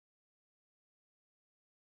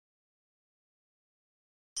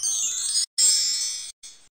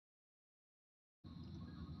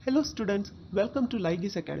Hello students, welcome to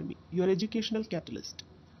Ligis Academy, your educational catalyst.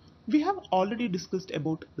 We have already discussed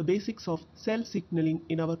about the basics of cell signaling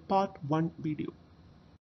in our part 1 video.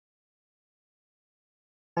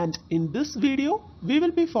 And in this video, we will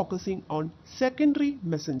be focusing on secondary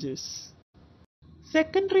messengers.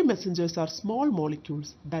 Secondary messengers are small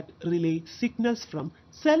molecules that relay signals from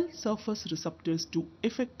cell surface receptors to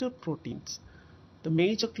effector proteins. The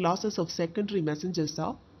major classes of secondary messengers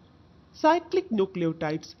are cyclic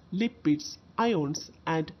nucleotides, lipids, ions,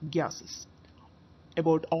 and gases.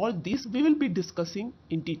 About all these we will be discussing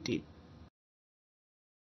in detail.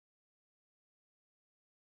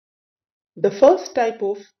 The first type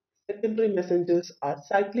of secondary messengers are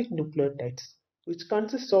cyclic nucleotides, which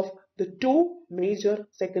consists of the two major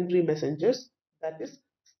secondary messengers, that is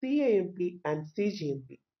CAMP and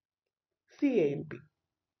CGMP. CAMP,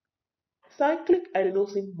 cyclic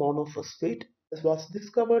adenosine monophosphate, was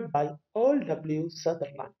discovered by Earl W.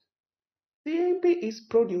 Sutherland. CAMP is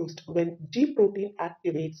produced when G protein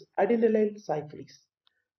activates adenylyl cyclase.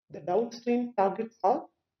 The downstream targets are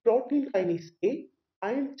protein kinase A,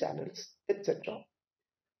 ion channels, etc.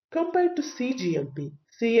 Compared to cGMP,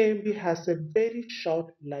 CAMP has a very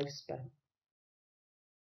short lifespan.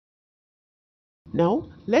 Now,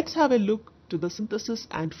 let's have a look to the synthesis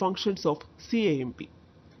and functions of CAMP.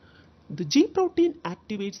 The G protein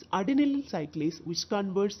activates adenylyl cyclase, which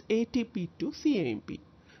converts ATP to CAMP.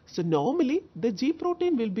 So normally the G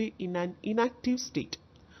protein will be in an inactive state.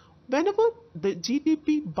 Whenever the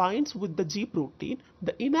GTP binds with the G protein,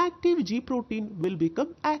 the inactive G protein will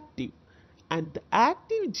become active, and the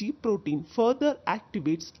active G protein further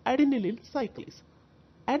activates adenylyl cyclase.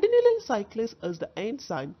 Adenylyl cyclase is the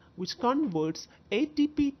enzyme which converts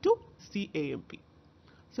ATP to CAMP.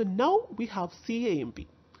 So now we have CAMP.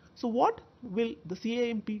 So what will the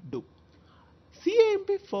CAMP do?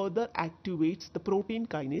 CAMP further activates the protein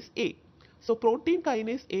kinase A. So protein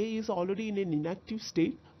kinase A is already in an inactive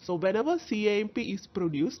state. So whenever CAMP is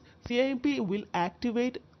produced, CAMP will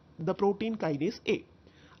activate the protein kinase A.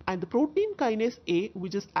 And the protein kinase A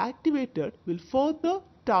which is activated will further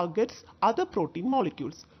targets other protein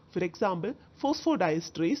molecules. For example,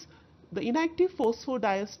 phosphodiesterase. The inactive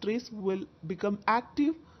phosphodiesterase will become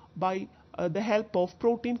active by the help of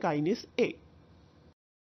protein kinase A.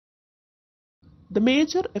 The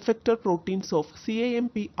major effector proteins of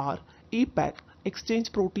CAMP are EPAC,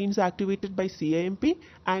 exchange proteins activated by CAMP,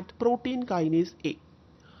 and protein kinase A.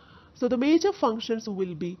 So the major functions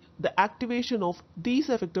will be the activation of these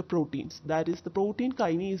effector proteins, that is the protein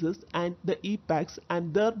kinases and the EPACs,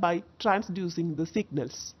 and thereby transducing the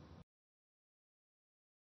signals.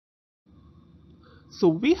 So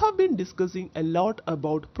we have been discussing a lot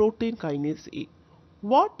about protein kinase A.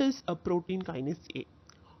 What is a protein kinase A?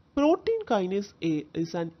 Protein kinase A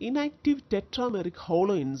is an inactive tetrameric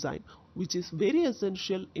holoenzyme which is very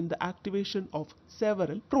essential in the activation of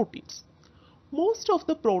several proteins. Most of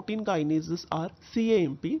the protein kinases are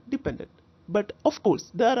CAMP dependent. But of course,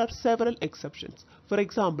 there are several exceptions. For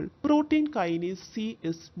example, protein kinase C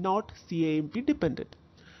is not CAMP dependent.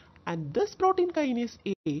 And this protein kinase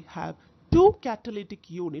A have two catalytic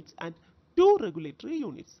units and two regulatory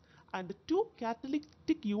units, and the two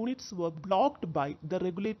catalytic units were blocked by the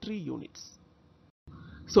regulatory units.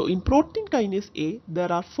 So in protein kinase A there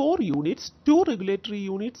are four units, two regulatory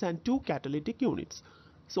units and two catalytic units.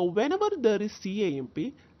 So whenever there is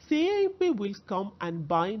CAMP, CAMP will come and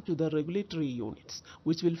bind to the regulatory units,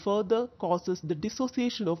 which will further causes the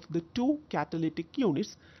dissociation of the two catalytic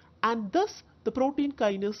units, and thus the protein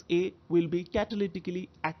kinase A will be catalytically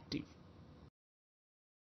active.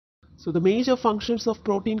 So the major functions of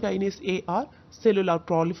protein kinase A are cellular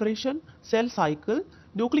proliferation, cell cycle,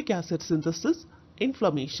 nucleic acid synthesis,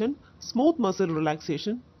 inflammation, smooth muscle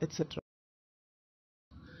relaxation, etc.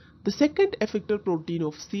 The second effector protein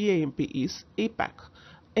of CAMP is APAC,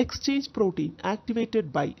 exchange protein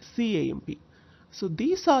activated by CAMP. So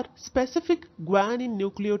these are specific guanine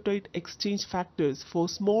nucleotide exchange factors for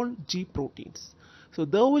small G proteins. So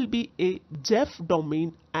there will be a JEF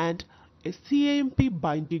domain and a CAMP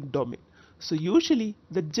binding domain. So usually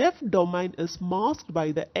the JEF domain is masked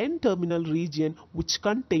by the N-terminal region which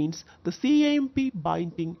contains the CAMP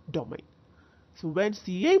binding domain. So when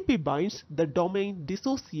CAMP binds, the domain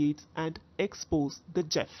dissociates and exposes the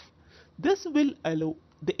JEF. This will allow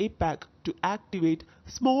the APAC to activate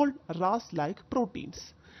small RAS-like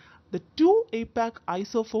proteins. The two APAC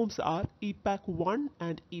isoforms are EPAC1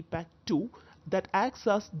 and EPAC2 that acts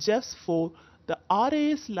as JEFs for the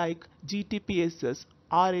RAS-like GTPases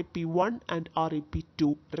RAP1 and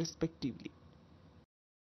RAP2 respectively.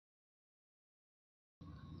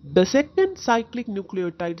 The second cyclic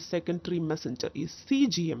nucleotide secondary messenger is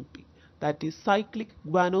cGMP, that is cyclic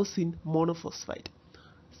guanosine monophosphate.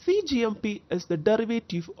 cGMP is the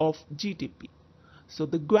derivative of GTP. So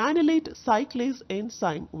the guanylate cyclase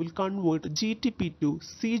enzyme will convert GTP to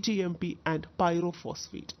cGMP and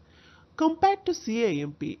pyrophosphate. Compared to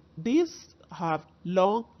CAMP, these have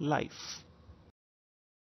long life.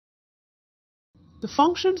 The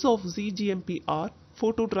functions of cGMP are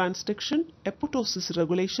phototransduction, apoptosis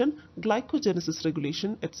regulation, glycogenesis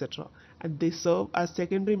regulation, etc. And they serve as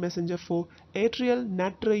secondary messenger for atrial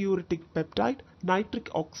natriuretic peptide, nitric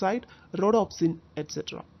oxide, rhodopsin,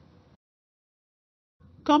 etc.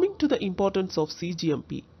 Coming to the importance of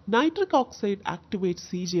cGMP, nitric oxide activates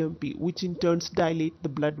cGMP, which in turn dilate the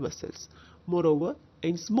blood vessels. Moreover,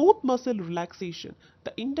 in smooth muscle relaxation,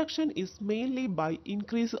 the induction is mainly by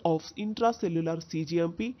increase of intracellular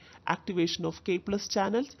cGMP, activation of K plus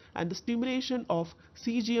channels, and the stimulation of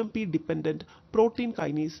cGMP-dependent protein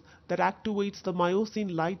kinase that activates the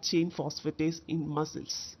myosin light chain phosphatase in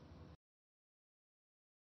muscles.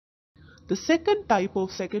 The second type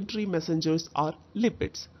of secondary messengers are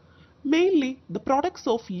lipids. Mainly, the products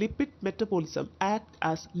of lipid metabolism act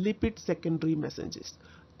as lipid secondary messengers.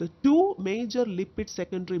 The two major lipid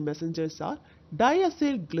secondary messengers are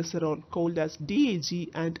diacylglycerol called as DAG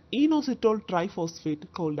and inositol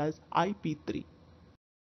triphosphate called as IP3.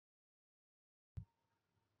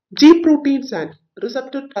 G proteins and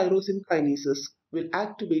receptor tyrosine kinases will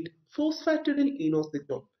activate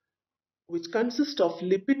phosphatidylinositol, which consists of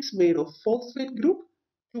lipids made of phosphate group,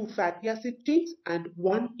 two fatty acid chains, and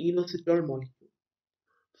one inositol molecule.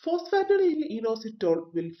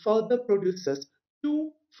 Phosphatidylinositol will further produces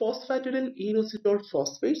two phosphatidylinositol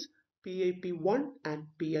phosphates, PIP1 and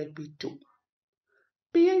PIP2.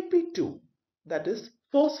 PIP2, that is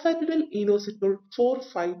phosphatidylinositol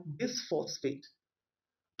 4,5-bisphosphate,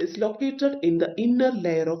 is located in the inner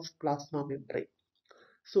layer of plasma membrane.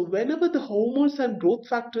 So whenever the hormones and growth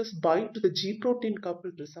factors bind to the G protein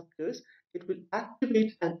coupled receptors, it will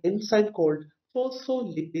activate an enzyme called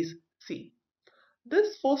phospholipase C.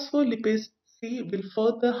 This phospholipase C will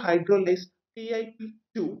further hydrolyze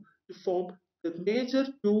PIP2 to form the major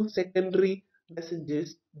two secondary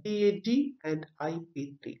messengers DAG and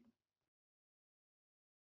IP3.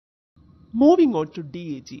 Moving on to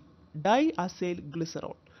DAG,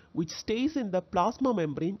 diacylglycerol, which stays in the plasma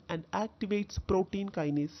membrane and activates protein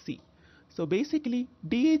kinase C. So basically,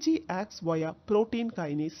 DAG acts via protein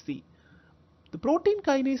kinase C. The protein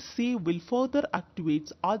kinase C will further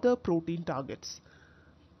activate other protein targets.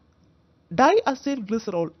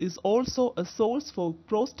 Diacylglycerol is also a source for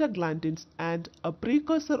prostaglandins and a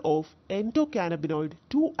precursor of endocannabinoid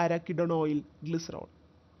 2-arachidonyl glycerol.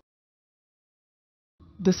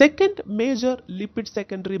 The second major lipid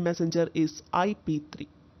secondary messenger is IP3,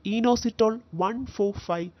 inositol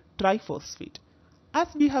 1,4,5 triphosphate. As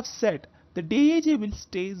we have said, the DAG will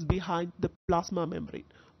stay behind the plasma membrane,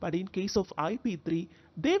 but in case of IP3,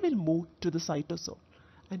 they will move to the cytosol.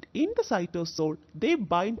 And in the cytosol, they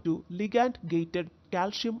bind to ligand-gated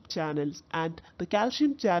calcium channels, and the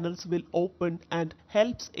calcium channels will open and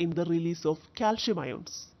helps in the release of calcium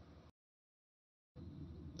ions.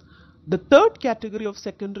 The third category of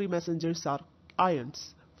secondary messengers are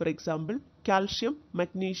ions, for example, calcium,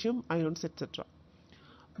 magnesium ions, etc.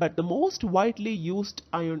 But the most widely used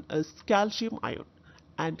ion is calcium ion.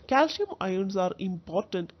 And calcium ions are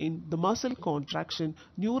important in the muscle contraction,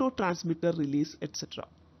 neurotransmitter release, etc.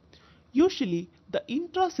 Usually, the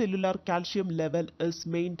intracellular calcium level is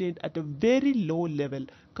maintained at a very low level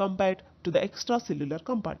compared to the extracellular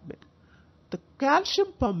compartment. The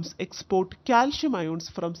calcium pumps export calcium ions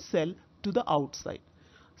from cell to the outside.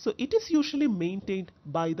 So it is usually maintained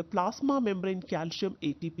by the plasma membrane calcium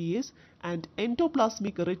ATPase and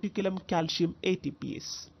endoplasmic reticulum calcium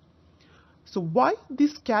ATPase. So why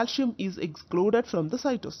this calcium is excluded from the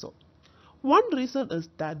cytosol? One reason is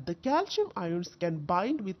that the calcium ions can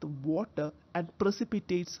bind with water and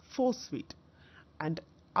precipitates phosphate. And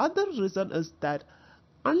other reason is that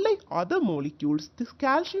unlike other molecules, these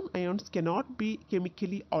calcium ions cannot be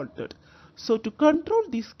chemically altered. So to control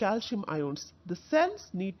these calcium ions, the cells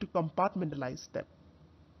need to compartmentalize them.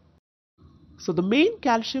 So the main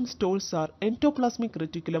calcium stores are endoplasmic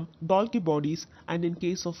reticulum, Golgi bodies, and in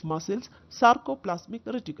case of muscles, sarcoplasmic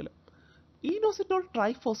reticulum. Inositol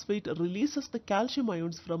triphosphate releases the calcium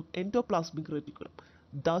ions from endoplasmic reticulum.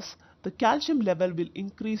 Thus, the calcium level will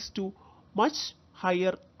increase to much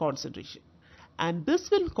higher concentration, and this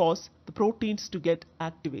will cause the proteins to get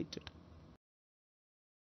activated.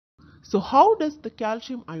 So how does the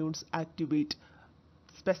calcium ions activate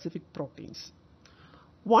specific proteins?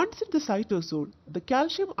 Once in the cytosol, the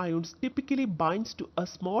calcium ions typically binds to a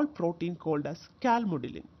small protein called as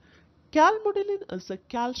calmodulin. Calmodulin is a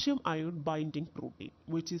calcium ion binding protein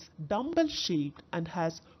which is dumbbell shaped and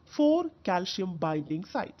has 4 calcium binding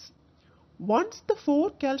sites. Once the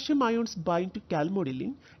 4 calcium ions bind to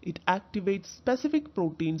calmodulin, it activates specific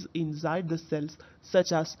proteins inside the cells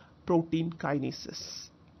such as protein kinases.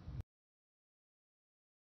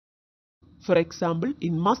 For example,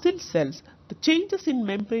 in muscle cells, the changes in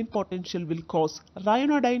membrane potential will cause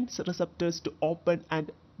ryanodine receptors to open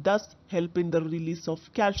and thus help in the release of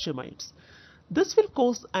calcium ions. This will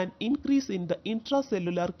cause an increase in the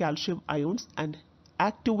intracellular calcium ions and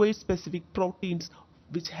activate specific proteins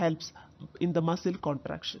which helps in the muscle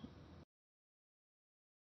contraction.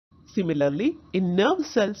 Similarly, in nerve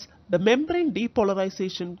cells, the membrane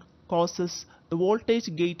depolarization causes the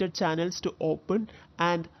voltage gated channels to open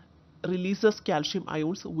and releases calcium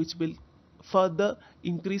ions which will further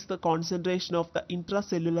increase the concentration of the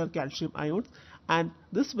intracellular calcium ions, and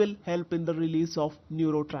this will help in the release of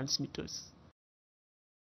neurotransmitters.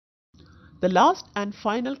 The last and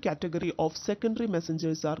final category of secondary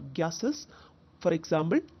messengers are gases, for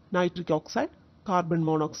example, nitric oxide, carbon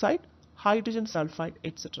monoxide, hydrogen sulfide,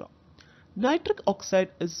 etc. Nitric oxide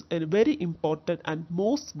is a very important and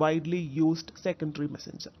most widely used secondary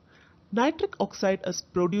messenger. Nitric oxide is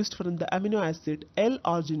produced from the amino acid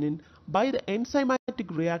L-arginine by the enzymatic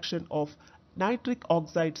reaction of nitric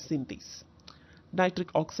oxide synthase. Nitric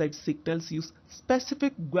oxide signals use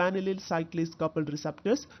specific guanylyl cyclase coupled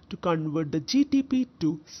receptors to convert the GTP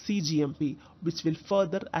to cGMP, which will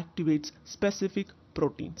further activate specific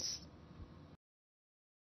proteins.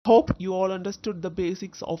 Hope you all understood the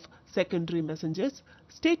basics of secondary messengers.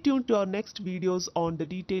 Stay tuned to our next videos on the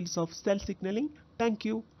details of cell signaling. Thank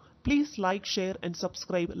you. Please like, share and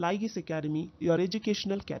subscribe Ligis Academy, your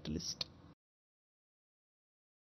educational catalyst.